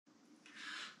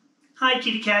Hi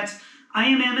kitty cats, I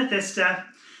am Amethysta,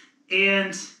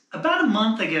 and about a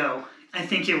month ago, I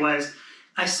think it was,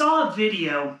 I saw a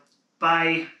video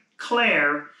by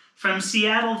Claire from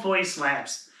Seattle Voice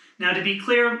Labs. Now to be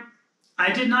clear,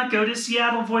 I did not go to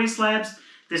Seattle Voice Labs.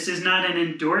 This is not an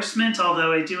endorsement,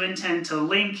 although I do intend to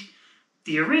link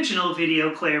the original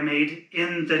video Claire made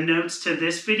in the notes to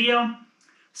this video.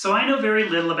 So I know very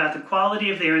little about the quality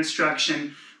of their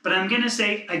instruction, but I'm going to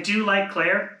say I do like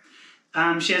Claire.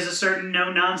 She has a certain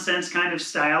no-nonsense kind of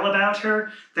style about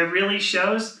her that really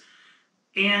shows.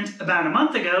 And about a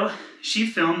month ago, she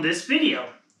filmed this video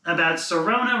about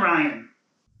Sirona Ryan.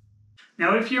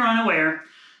 Now, if you're unaware,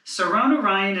 Sirona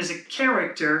Ryan is a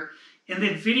character in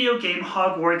the video game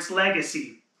Hogwarts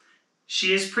Legacy.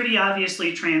 She is pretty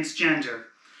obviously transgender.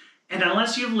 And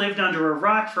unless you've lived under a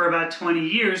rock for about 20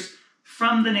 years,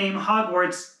 from the name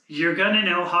Hogwarts, you're gonna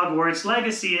know Hogwarts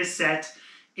Legacy is set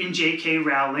in J.K.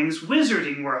 Rowling's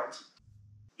Wizarding World.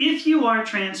 If you are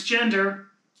transgender,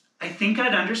 I think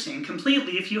I'd understand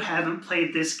completely if you haven't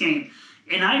played this game.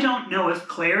 And I don't know if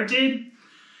Claire did.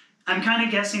 I'm kind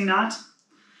of guessing not.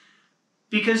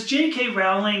 Because J.K.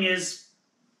 Rowling is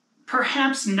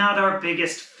perhaps not our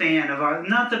biggest fan of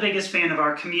not the biggest fan of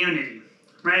our community,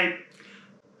 right?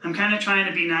 I'm kind of trying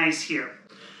to be nice here.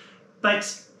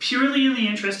 But purely in the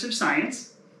interest of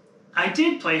science, I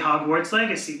did play Hogwarts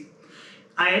Legacy.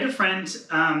 I had a friend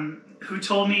who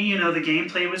told me, the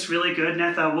gameplay was really good, and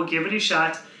I thought, we'll give it a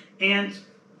shot. And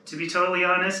to be totally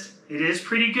honest, it is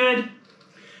pretty good.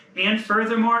 And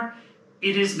furthermore,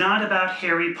 it is not about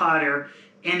Harry Potter,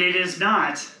 and it is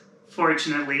not,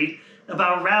 fortunately,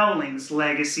 about Rowling's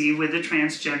legacy with the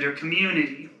transgender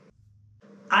community.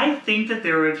 I think that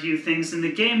there are a few things in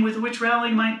the game with which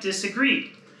Rowling might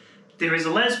disagree. There is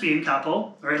a lesbian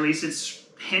couple, or at least it's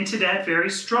hinted at very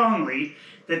strongly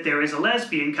that there is a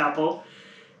lesbian couple,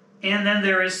 and then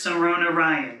there is Sirona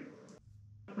Ryan.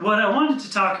 What I wanted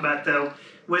to talk about, though,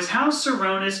 was how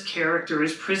Sirona's character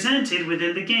is presented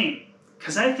within the game,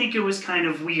 because I think it was kind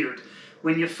of weird.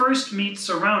 When you first meet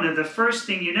Sirona, the first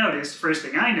thing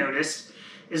I noticed,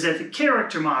 is that the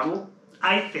character model,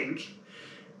 I think,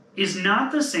 is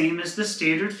not the same as the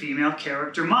standard female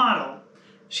character model.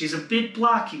 She's a bit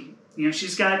blocky.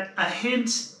 She's got a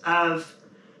hint of,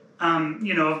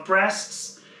 of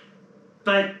breasts,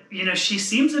 but, she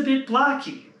seems a bit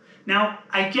blocky. Now,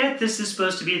 I get this is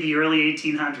supposed to be the early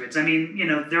 1800s. I mean,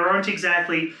 there aren't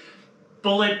exactly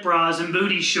bullet bras and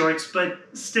booty shorts, but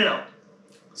still.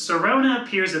 Sirona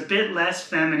appears a bit less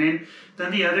feminine than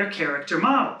the other character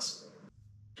models.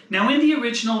 Now, in the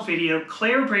original video,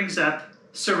 Claire brings up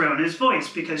Sirona's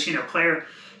voice because, Claire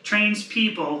trains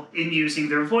people in using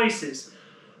their voices.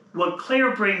 What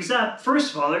Claire brings up,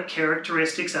 first of all, are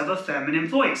characteristics of a feminine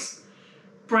voice.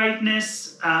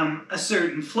 Brightness, a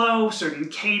certain flow, certain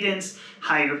cadence,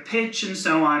 higher pitch, and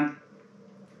so on.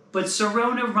 But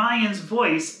Sirona Ryan's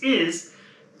voice is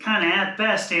kind of at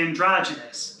best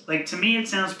androgynous. Like, to me, it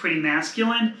sounds pretty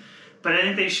masculine, but I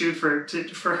think they shoot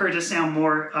for her to sound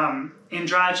more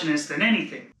androgynous than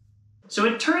anything. So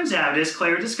it turns out, as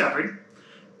Claire discovered,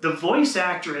 the voice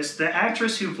actress, the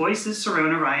actress who voices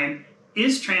Sirona Ryan,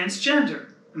 is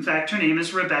transgender. In fact, her name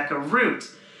is Rebecca Root.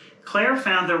 Claire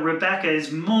found that Rebecca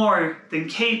is more than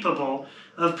capable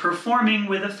of performing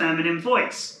with a feminine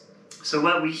voice. So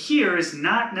what we hear is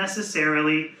not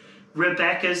necessarily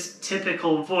Rebecca's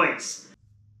typical voice.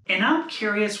 And I'm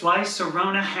curious why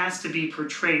Sirona has to be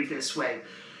portrayed this way.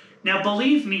 Now,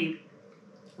 believe me,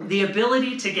 the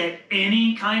ability to get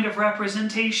any kind of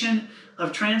representation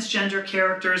of transgender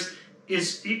characters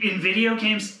in video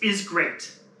games is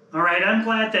great. All right, I'm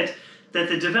glad that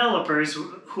the developers,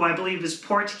 who I believe is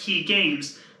Portkey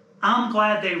Games, I'm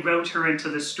glad they wrote her into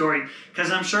the story,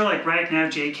 because I'm sure right now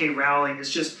J.K. Rowling is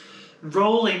just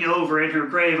rolling over in her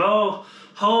grave. Oh,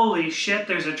 holy shit,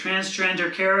 there's a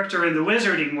transgender character in the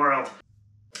Wizarding World.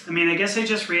 I mean, I guess I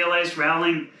just realized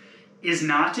Rowling is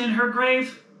not in her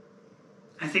grave.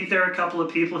 I think there are a couple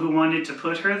of people who wanted to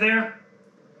put her there,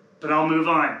 but I'll move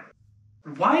on.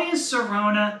 Why is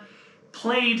Sirona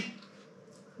played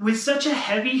with such a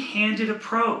heavy-handed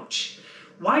approach?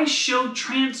 Why show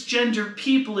transgender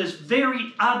people as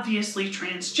very obviously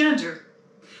transgender?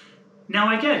 Now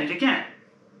I get it, again.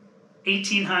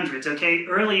 1800s, okay?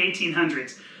 Early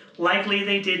 1800s. Likely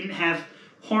they didn't have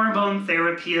hormone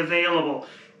therapy available.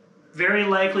 Very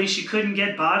likely she couldn't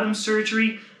get bottom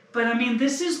surgery. But I mean,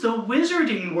 this is the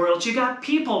Wizarding World. You got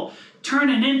people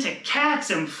turning into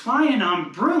cats and flying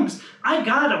on brooms. I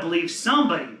gotta believe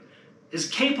somebody is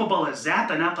capable of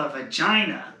zapping up a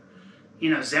vagina.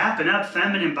 Zapping up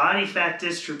feminine body fat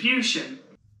distribution.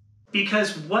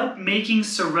 Because what making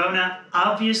Sirona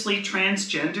obviously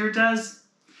transgender does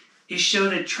is show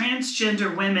that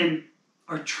transgender women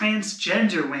are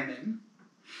transgender women.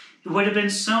 It would have been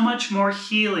so much more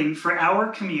healing for our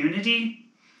community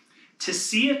to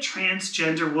see a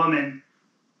transgender woman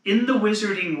in the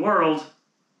wizarding world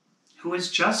who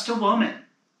is just a woman.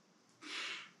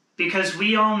 Because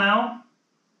we all know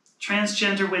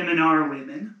transgender women are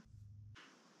women.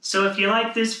 So if you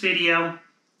like this video,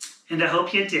 and I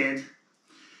hope you did,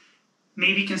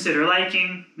 maybe consider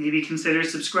liking, maybe consider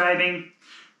subscribing,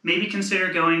 maybe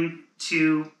consider going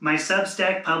to my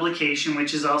Substack publication,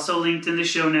 which is also linked in the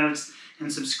show notes,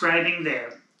 and subscribing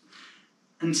there.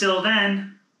 Until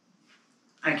then,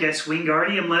 I guess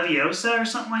Wingardium Leviosa or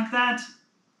something like that.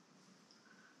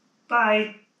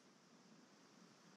 Bye.